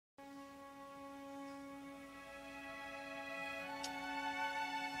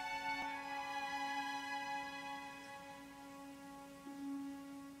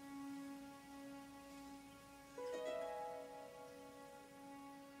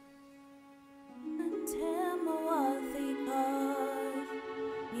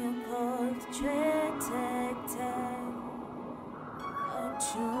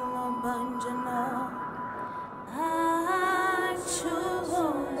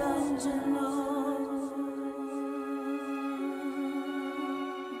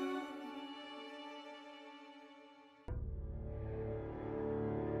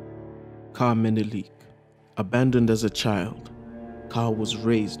Ka Menelik. Abandoned as a child, Ka was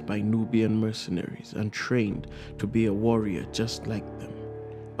raised by Nubian mercenaries and trained to be a warrior just like them.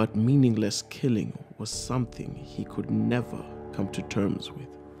 But meaningless killing was something he could never come to terms with.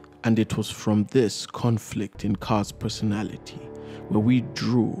 And it was from this conflict in Ka's personality where we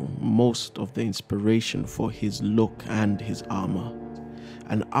drew most of the inspiration for his look and his armor.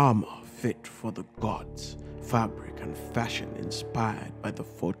 An armor fit for the gods, fabric and fashion inspired by the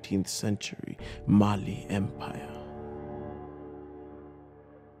 14th century Mali Empire.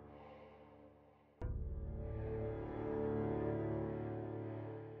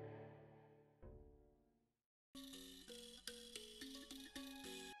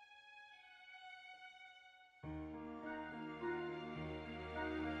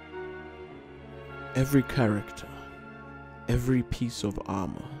 Every character, every piece of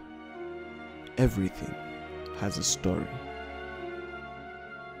armor, everything has a story.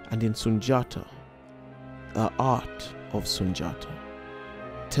 And in Sunjata, the art of Sunjata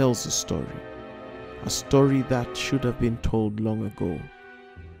tells a story that should have been told long ago,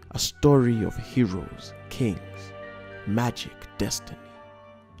 a story of heroes, kings, magic, destiny,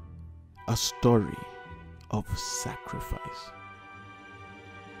 a story of sacrifice.